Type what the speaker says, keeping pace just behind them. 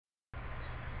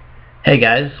Hey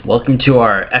guys, welcome to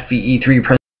our FEE3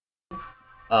 presentation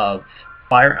of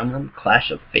Fire Emblem Clash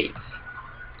of Fates.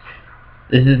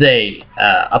 This is a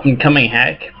up-and-coming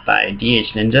hack by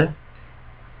DH Ninja.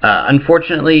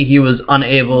 Unfortunately, he was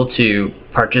unable to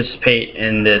participate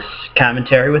in this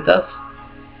commentary with us.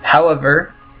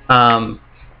 However,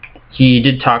 he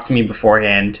did talk to me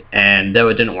beforehand, and though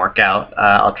it didn't work out,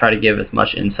 I'll try to give as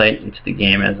much insight into the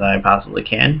game as I possibly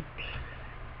can,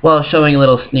 while showing a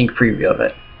little sneak preview of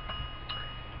it.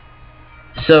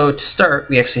 So to start,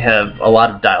 we actually have a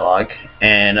lot of dialogue,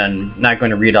 and I'm not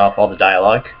going to read off all the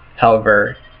dialogue.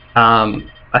 However,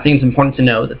 I think it's important to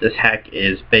know that this hack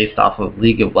is based off of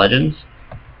League of Legends.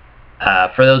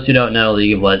 For those who don't know,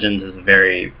 League of Legends is a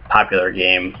very popular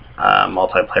game,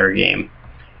 multiplayer game.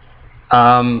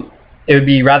 It would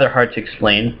be rather hard to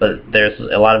explain, but there's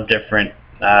a lot of different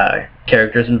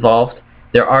characters involved.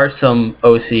 There are some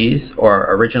OCs,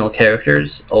 or original characters,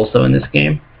 also in this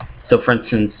game. So for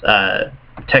instance,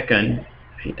 Tekken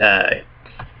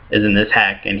is in this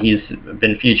hack, and he's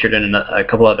been featured in a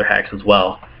couple other hacks as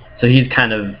well. So he's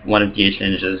kind of one of DH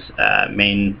Ninja's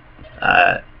main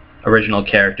original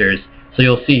characters. So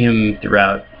you'll see him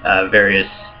throughout various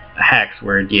hacks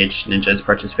where DH Ninja has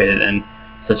participated in,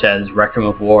 such as Requiem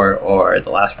of War or The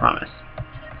Last Promise.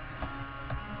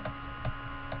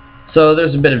 So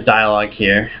there's a bit of dialogue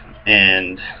here,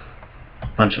 and a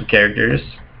bunch of characters.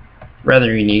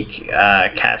 Rather unique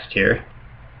cast here.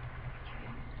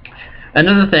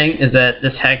 Another thing is that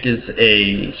this hack is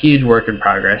a huge work in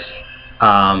progress.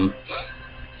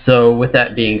 So with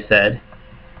that being said,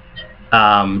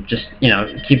 just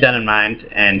keep that in mind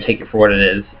and take it for what it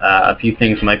is. A few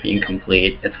things might be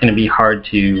incomplete. It's going to be hard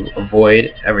to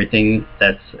avoid everything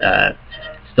that's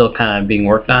still kind of being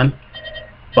worked on.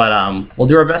 But we'll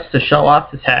do our best to show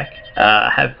off this hack.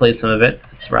 I have played some of it.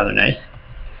 It's rather nice.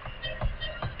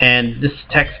 And this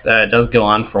text does go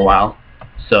on for a while,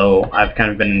 so I've kind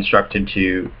of been instructed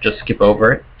to just skip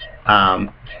over it.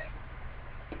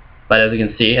 But as you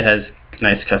can see, it has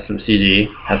nice custom CG,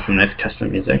 has some nice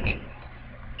custom music,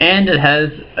 and it has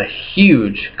a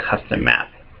huge custom map.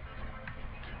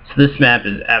 So this map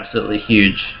is absolutely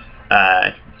huge.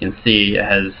 You can see it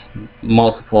has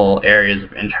multiple areas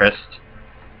of interest,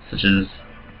 such as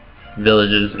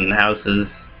villages and houses,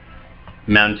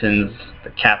 mountains,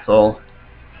 the castle.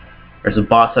 There's a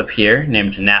boss up here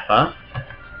named Nappa.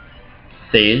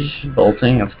 Sage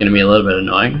bolting, that's going to be a little bit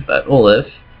annoying, but we'll live.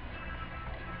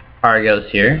 Argo's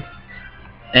here.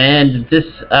 And this,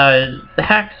 the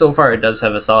hack so far, it does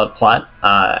have a solid plot.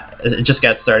 It just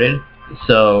got started,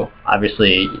 so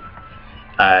obviously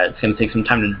it's going to take some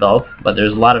time to develop, but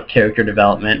there's a lot of character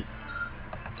development.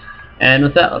 And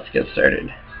with that, let's get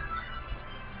started.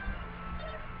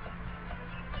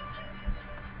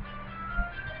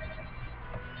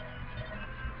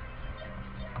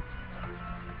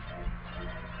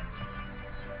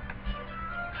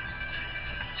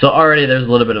 So already there's a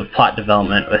little bit of plot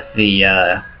development with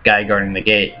the guy guarding the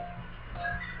gate.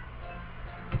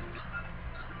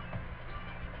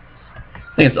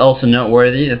 I think it's also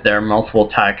noteworthy that there are multiple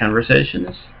tie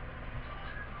conversations,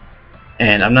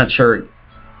 and I'm not sure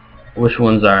which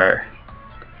ones are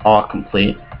all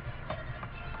complete.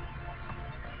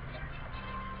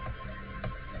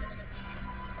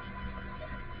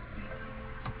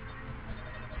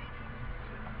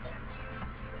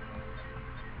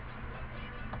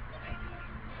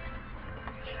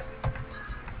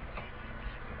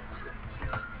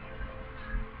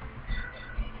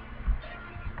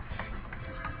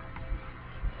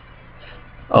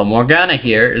 Oh, Morgana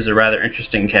here is a rather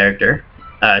interesting character.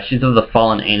 She's of the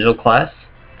Fallen Angel class.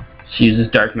 She uses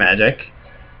dark magic.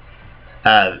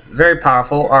 Very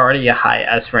powerful, already a high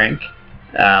S rank.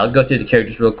 I'll go through the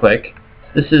characters real quick.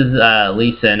 This is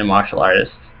Lee Sin, a martial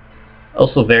artist.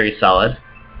 Also very solid.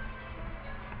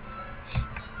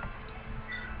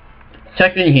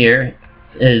 Tekken here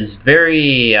is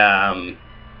very,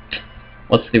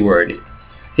 what's the word?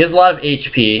 He has a lot of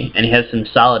HP, and he has some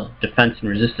solid defense and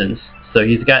resistance. So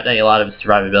he's got a lot of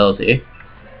survivability.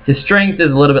 His strength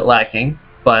is a little bit lacking,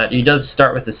 but he does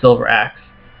start with the silver axe,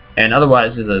 and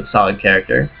otherwise is a solid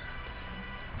character.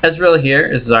 Ezreal here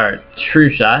is our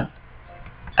true shot.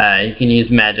 He can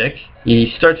use magic.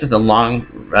 He starts with a long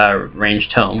range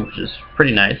tome, which is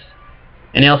pretty nice.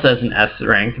 And he also has an S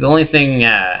rank. The only thing,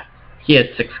 he has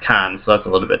 6 cons, so that's a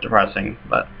little bit depressing,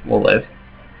 but we'll live.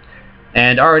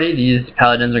 And already these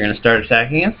paladins are going to start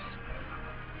attacking us.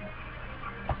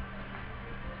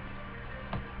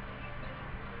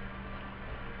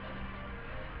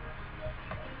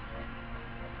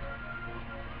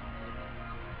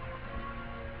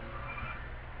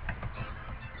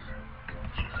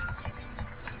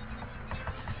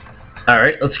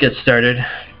 Alright, let's get started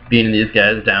beating these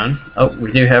guys down. Oh,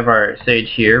 we do have our sage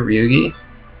here, Ryugi. He's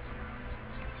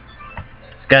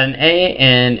got an A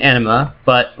and Anima,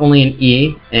 but only an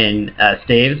E in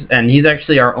staves, and he's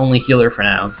actually our only healer for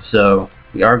now, so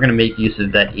we are going to make use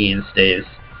of that E in staves.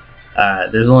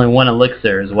 There's only one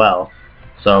elixir as well,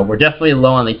 so we're definitely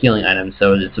low on the healing items,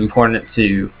 so it's important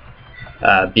to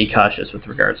be cautious with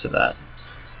regards to that.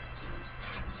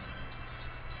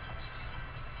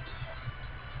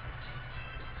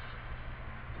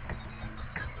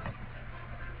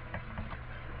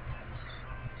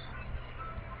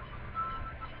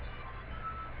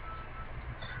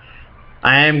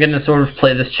 I am going to sort of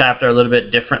play this chapter a little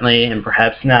bit differently and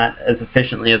perhaps not as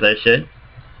efficiently as I should.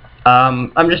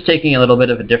 I'm just taking a little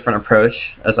bit of a different approach,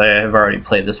 as I have already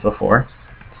played this before.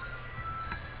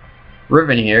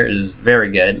 Riven here is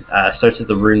very good. Starts with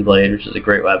the Rune Blade, which is a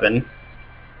great weapon,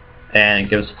 and it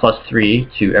gives +3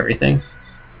 to everything.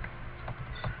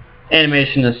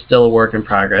 Animation is still a work in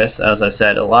progress. As I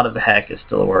said, a lot of the hack is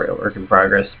still a work in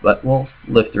progress, but we'll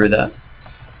live through that.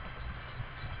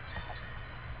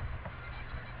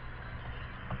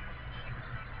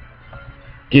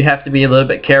 You have to be a little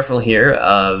bit careful here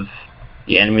of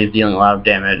the enemies dealing a lot of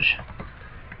damage.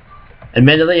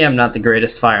 Admittedly, I'm not the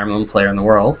greatest Fire Emblem player in the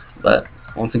world, but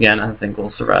once again, I think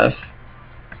we'll survive.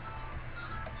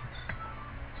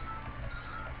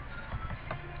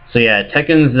 So yeah,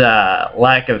 Tekken's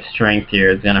lack of strength here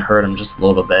is going to hurt him just a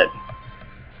little bit.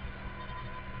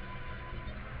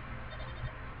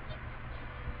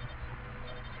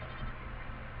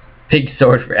 Big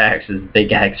sword for axes,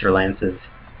 big axe for lances.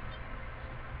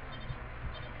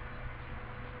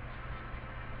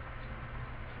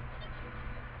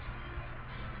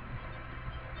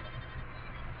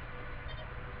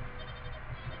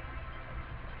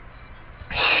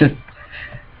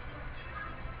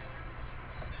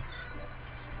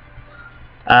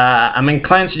 I'm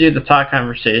inclined to do the talk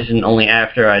conversation only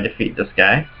after I defeat this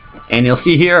guy. And you'll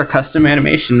see here a custom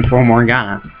animation for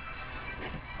Morgana.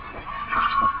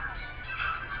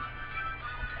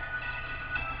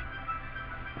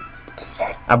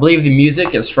 I believe the music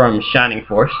is from Shining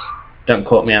Force. Don't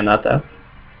quote me on that though.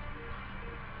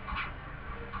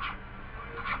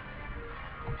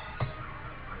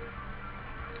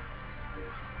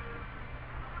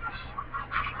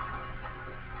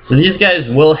 So these guys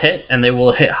will hit, and they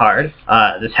will hit hard.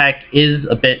 This hack is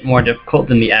a bit more difficult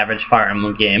than the average Fire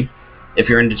Emblem game. If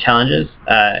you're into challenges,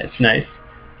 it's nice.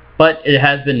 But it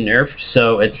has been nerfed,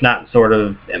 so it's not sort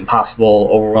of impossible,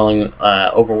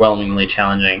 overwhelmingly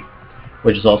challenging,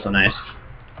 which is also nice.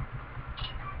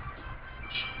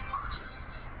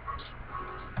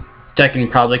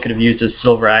 Tekken probably could have used his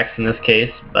silver axe in this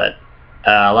case, but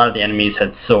a lot of the enemies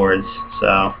had swords,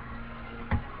 so...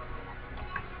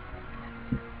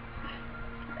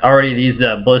 Already these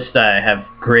ballistae have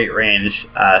great range,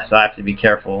 so I have to be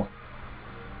careful.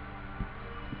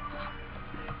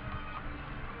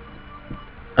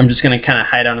 I'm just going to kind of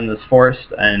hide out in this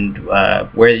forest and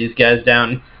wear these guys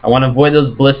down. I want to avoid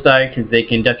those ballistae because they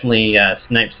can definitely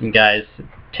snipe some guys,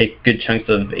 take good chunks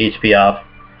of HP off.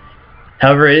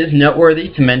 However, it is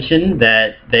noteworthy to mention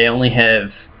that they only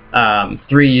have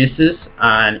 3 uses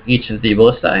on each of the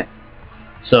ballistae.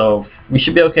 So we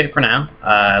should be okay for now,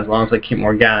 as long as I keep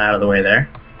Morgana out of the way there.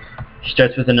 She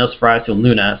starts with a no surprise to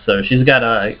Luna, so she's got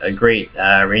a great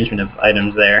arrangement of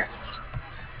items there.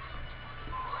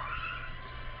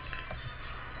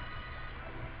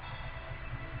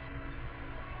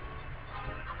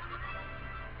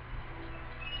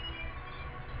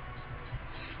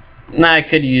 Nah, I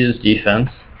could use defense.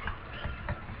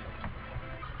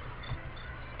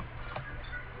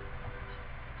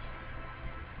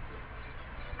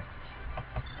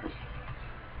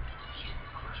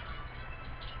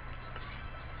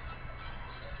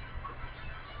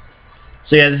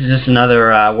 So yeah, this is just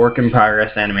another work in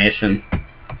progress animation. I'm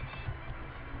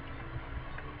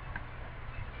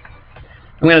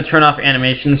going to turn off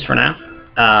animations for now.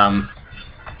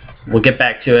 We'll get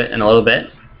back to it in a little bit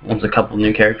once a couple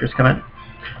new characters come in.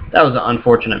 That was an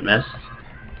unfortunate miss.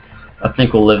 I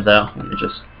think we'll live though. Let me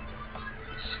just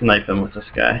snipe him with this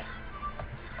guy.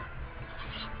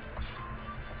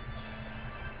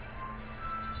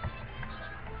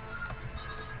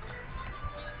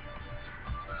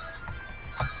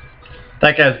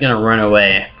 That guy's gonna run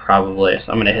away, probably,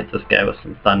 so I'm gonna hit this guy with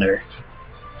some thunder.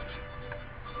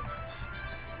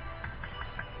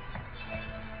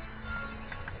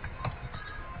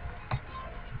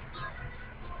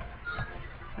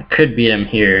 I could beat him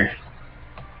here.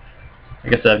 I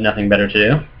guess I have nothing better to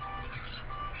do.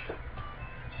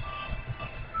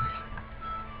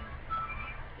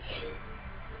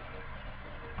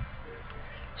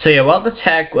 So yeah, while this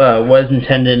hack was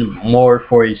intended more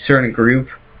for a certain group,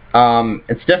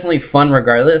 it's definitely fun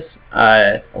regardless.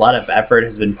 A lot of effort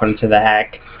has been put into the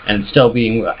hack, and it's still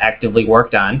being actively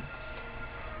worked on.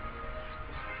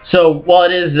 So while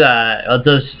it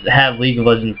does have League of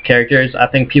Legends characters, I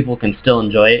think people can still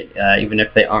enjoy it, even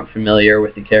if they aren't familiar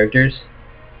with the characters.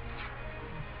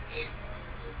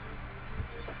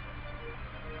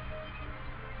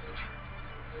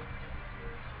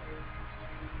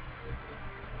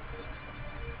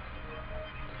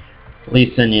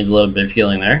 Lisa needs a little bit of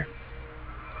healing there.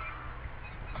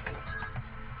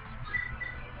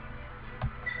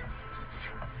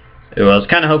 Ooh, I was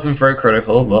kind of hoping for a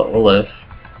critical, but we'll live.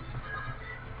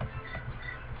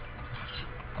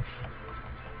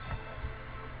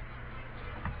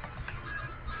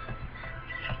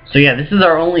 So yeah, this is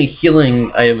our only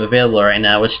healing item available right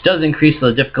now, which does increase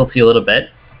the difficulty a little bit.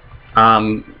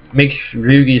 Makes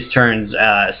Ryugi's turns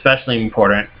especially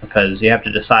important, because you have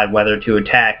to decide whether to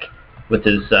attack with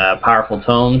his powerful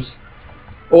tomes,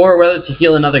 or whether to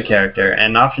heal another character.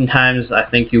 And oftentimes I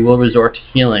think you will resort to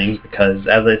healing, because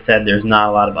as I said, there's not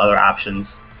a lot of other options.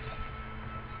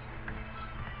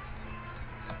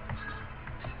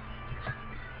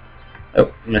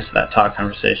 Oh, missed that talk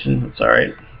conversation. That's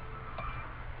alright.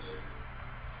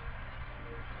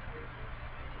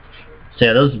 So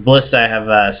yeah, those ballista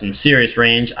have some serious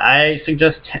range. I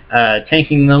suggest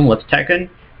tanking them with Tekken,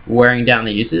 wearing down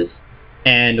the uses.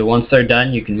 And once they're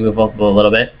done, you can move up a little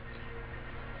bit.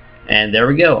 And there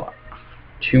we go.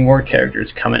 2 more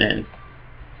characters coming in.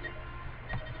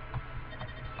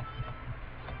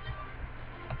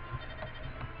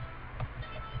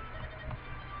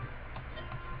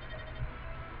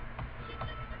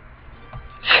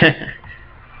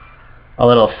 A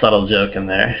little subtle joke in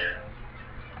there.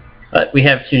 But we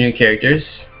have 2 new characters.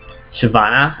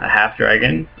 Shyvana, a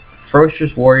half-dragon.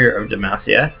 Ferocious Warrior of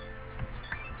Demacia.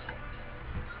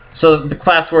 So the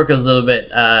class work is a little bit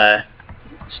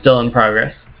still in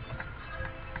progress.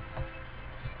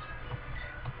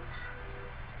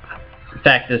 In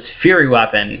fact, this Fury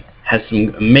weapon has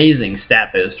some amazing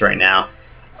stat boost right now.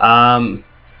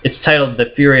 It's titled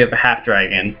the Fury of a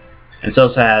Half-Dragon, and it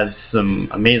also has some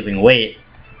amazing weight.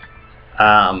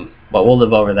 But we'll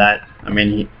live over that. I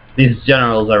mean, these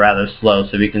generals are rather slow,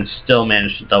 so we can still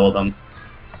manage to double them.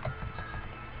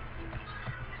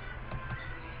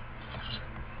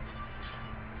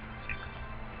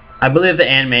 I believe the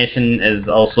animation is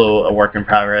also a work in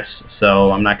progress,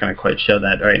 so I'm not going to quite show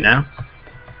that right now.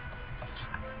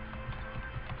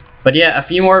 But yeah, a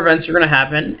few more events are going to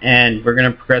happen, and we're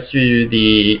going to progress through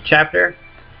the chapter.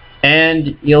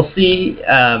 And you'll see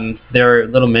there are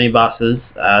little mini-bosses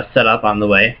set up on the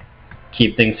way.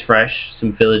 Keep things fresh,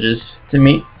 some villages to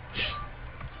meet.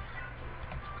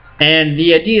 And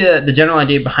the general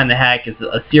idea behind the hack is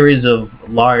a series of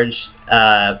large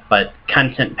but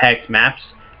content-packed maps.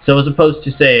 So as opposed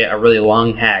to, say, a really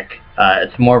long hack,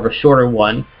 it's more of a shorter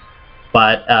one,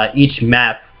 but each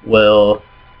map will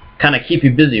kind of keep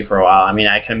you busy for a while. I mean,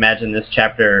 I can imagine this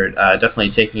chapter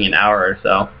definitely taking an hour or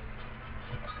so.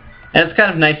 And it's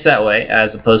kind of nice that way,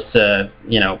 as opposed to,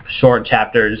 short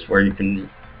chapters where you can,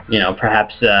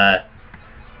 perhaps,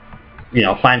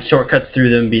 find shortcuts through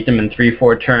them, beat them in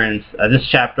 3-4 turns. This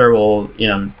chapter will,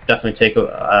 definitely take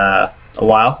a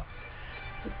while.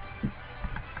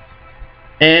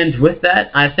 And with that,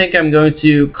 I think I'm going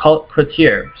to call it quits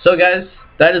here. So guys,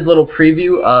 that is a little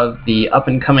preview of the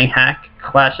up-and-coming hack,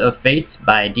 Clash of Fates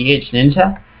by DH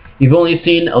Ninja. You've only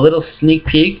seen a little sneak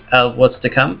peek of what's to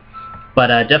come, but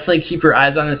definitely keep your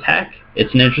eyes on this hack.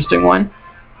 It's an interesting one,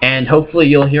 and hopefully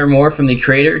you'll hear more from the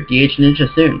creator, DH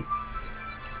Ninja, soon.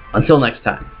 Until next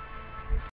time.